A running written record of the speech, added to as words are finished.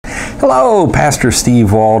Hello, Pastor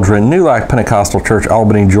Steve Waldron, New Life Pentecostal Church,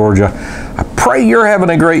 Albany, Georgia. I pray you're having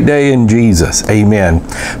a great day in Jesus. Amen.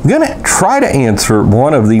 I'm going to try to answer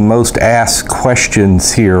one of the most asked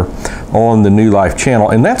questions here on the New Life channel,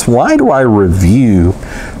 and that's why do I review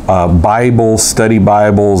Bibles, study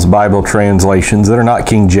Bibles, Bible translations that are not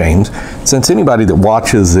King James, since anybody that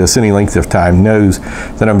watches this any length of time knows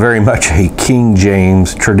that I'm very much a King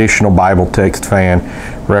James traditional Bible text fan,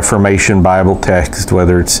 Reformation Bible text,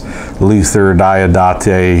 whether it's Luther,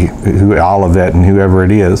 Diodate, Olivet, and whoever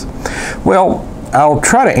it is. Well, I'll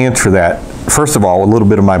try to answer that. First of all, a little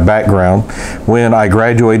bit of my background. When I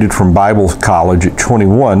graduated from Bible college at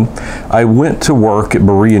 21, I went to work at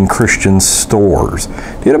Berean Christian Stores.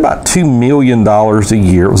 Did about $2 million a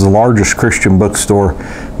year. It was the largest Christian bookstore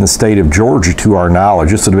in the state of Georgia to our knowledge.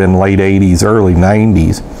 This would have been late 80s, early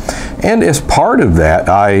 90s. And as part of that,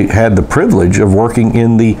 I had the privilege of working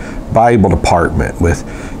in the Bible department with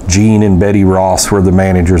Gene and Betty Ross were the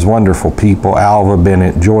managers, wonderful people, Alva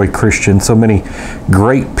Bennett, Joy Christian, so many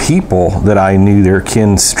great people that I knew there,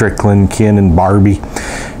 Ken Strickland, Ken and Barbie,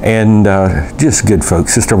 and just good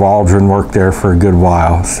folks. Sister Waldron worked there for a good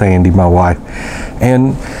while, Sandy, my wife.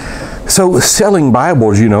 And so selling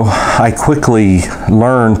Bibles, you know, I quickly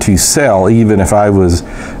learned to sell, even if I was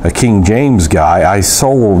a King James guy. I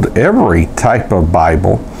sold every type of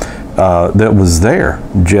Bible that was there,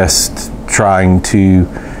 just trying to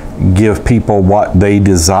give people what they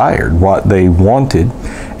desired, what they wanted.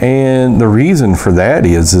 And the reason for that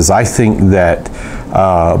is I think that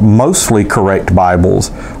mostly correct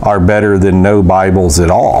Bibles are better than no Bibles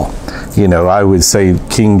at all. You know, I would say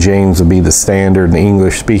King James would be the standard in the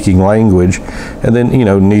English-speaking language, and then, you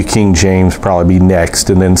know, New King James probably be next,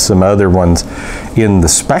 and then some other ones in the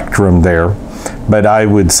spectrum there. But I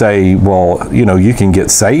would say, well, you know, you can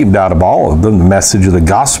get saved out of all of them. The message of the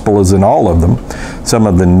gospel is in all of them. Some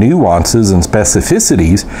of the nuances and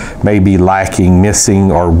specificities may be lacking,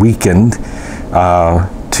 missing, or weakened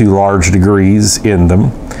to large degrees in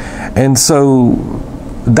them. And so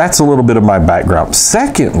that's a little bit of my background.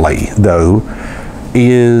 Secondly, though,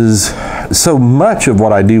 is so much of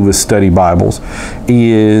what I do with study Bibles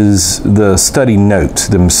is the study notes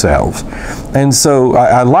themselves. And so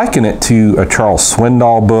I liken it to a Charles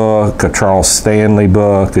Swindoll book, a Charles Stanley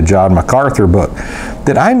book, a John MacArthur book,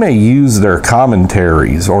 that I may use their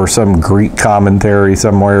commentaries or some Greek commentary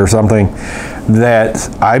somewhere or something that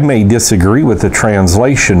I may disagree with the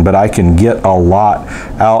translation, but I can get a lot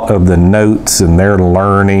out of the notes and their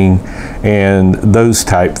learning and those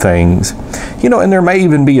type things. You know, and there may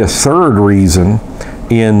even be a third reason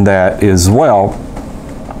in that as well,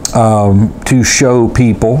 to show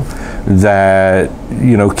people that,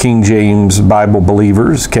 you know, King James Bible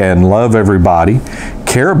believers can love everybody,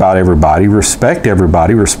 care about everybody, respect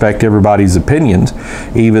everybody's opinions,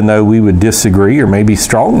 even though we would disagree or maybe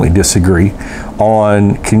strongly disagree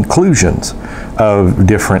on conclusions of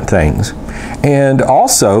different things. And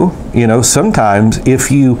also, you know, sometimes I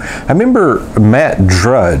remember Matt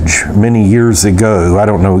Drudge many years ago, I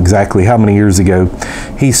don't know exactly how many years ago,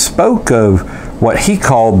 he spoke of what he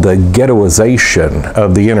called the ghettoization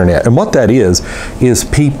of the internet. And what that is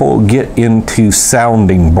people get into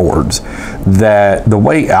sounding boards, that the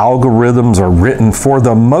way algorithms are written for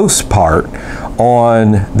the most part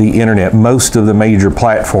on the internet, most of the major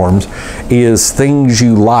platforms, is things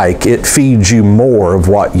you like. It feeds you more of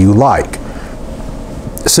what you like.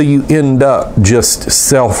 So you end up just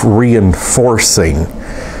self-reinforcing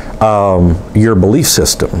your belief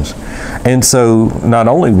systems. And so not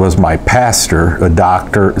only was my pastor a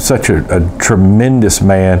doctor, such a tremendous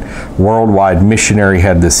man, worldwide missionary,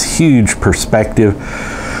 had this huge perspective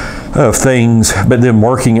of things, but then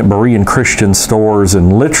working at Berean Christian Stores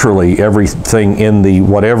and literally everything in the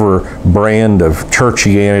whatever brand of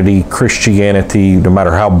churchianity, Christianity, no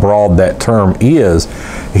matter how broad that term is,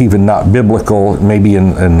 even not biblical, maybe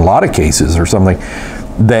in a lot of cases or something,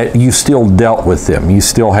 that you still dealt with them. You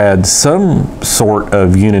still had some sort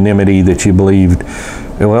of unanimity that you believed,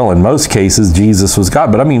 well, in most cases, Jesus was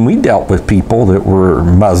God. But I mean, we dealt with people that were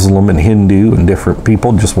Muslim and Hindu and different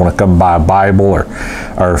people, just want to come buy a Bible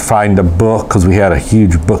or find a book, because we had a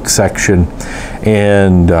huge book section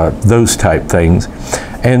and those type things.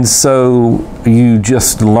 And so you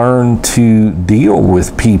just learn to deal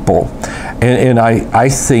with people. And I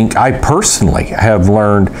think I personally have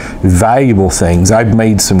learned valuable things. I've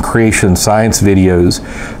made some creation science videos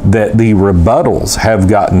that the rebuttals have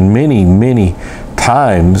gotten many, many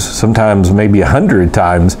times, sometimes maybe 100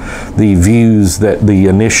 times the views that the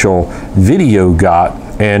initial video got.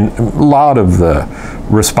 And a lot of the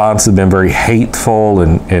response have been very hateful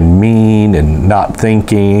and mean and not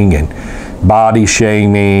thinking and body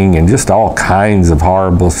shaming and just all kinds of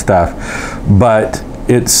horrible stuff. But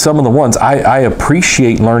it's some of the ones I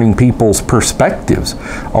appreciate learning people's perspectives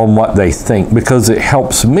on what they think, because it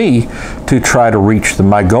helps me to try to reach them.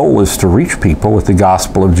 My goal is to reach people with the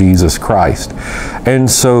gospel of Jesus Christ. And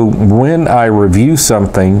so when I review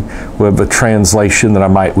something with a translation that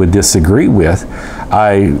I would disagree with,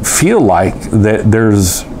 I feel like that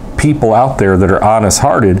there's people out there that are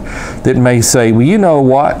honest-hearted that may say, well, you know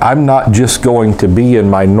what, I'm not just going to be in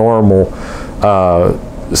my normal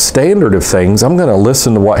standard of things. I'm going to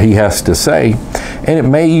listen to what he has to say, and it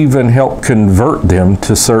may even help convert them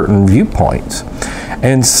to certain viewpoints.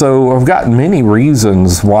 And so I've got many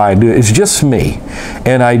reasons why I do it. It's just me,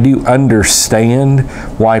 and I do understand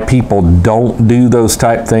why people don't do those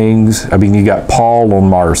type things. I mean, you got Paul on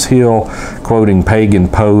Mars Hill quoting pagan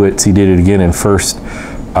poets. He did it again in 1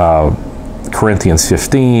 Corinthians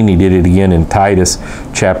 15. He did it again in Titus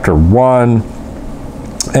chapter 1.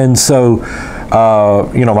 And so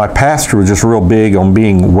you know, my pastor was just real big on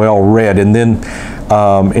being well-read. And then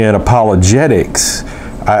in apologetics,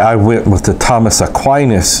 I went with the Thomas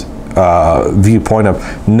Aquinas viewpoint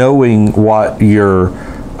of knowing what your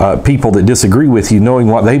people that disagree with you, knowing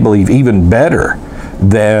what they believe even better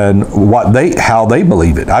than how they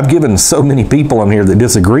believe it. I've given so many people in here that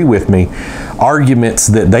disagree with me arguments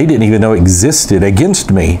that they didn't even know existed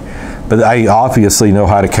against me. But I obviously know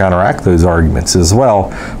how to counteract those arguments as well.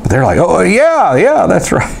 But they're like, oh, yeah,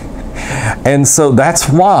 that's right. And so that's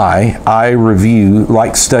why I review,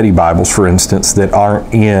 like study Bibles, for instance, that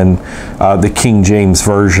aren't in the King James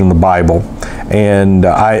Version of the Bible. And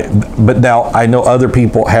but now I know other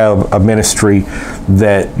people have a ministry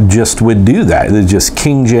that just would do that. It's just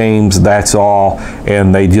King James, that's all.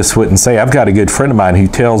 And they just wouldn't say, I've got a good friend of mine who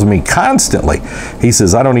tells me constantly, he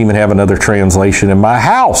says, I don't even have another translation in my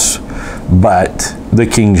house but the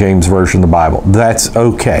King James Version of the Bible. That's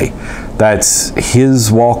okay. That's his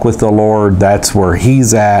walk with the Lord. That's where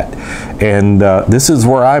he's at. And this is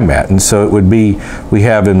where I'm at. And so it would be, we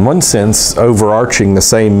have in one sense overarching the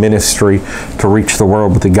same ministry to reach the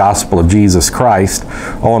world with the gospel of Jesus Christ.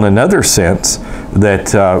 On another sense,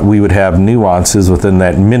 that we would have nuances within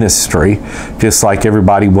that ministry, just like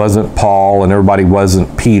everybody wasn't Paul and everybody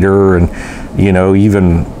wasn't Peter. And you know,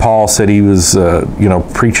 even Paul said he was, you know,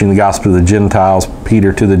 preaching the gospel to the Gentiles,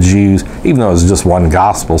 Peter to the Jews, even though it was just one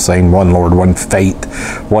gospel, saying one Lord, one faith,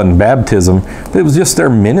 one baptism. It was just their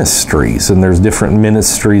ministries, and there's different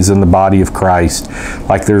ministries in the body of Christ.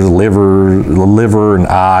 Like there's liver and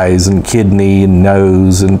eyes and kidney and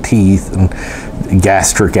nose and teeth and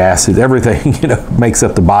gastric acid, everything, you know, makes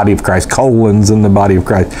up the body of Christ, colons in the body of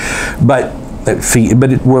Christ. But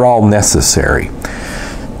we're all necessary.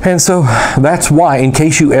 And so that's why, in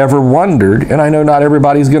case you ever wondered, and I know not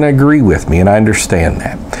everybody's going to agree with me, and I understand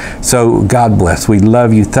that. So God bless. We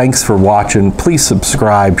love you. Thanks for watching. Please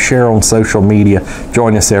subscribe, share on social media.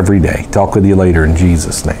 Join us every day. Talk with you later in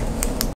Jesus' name.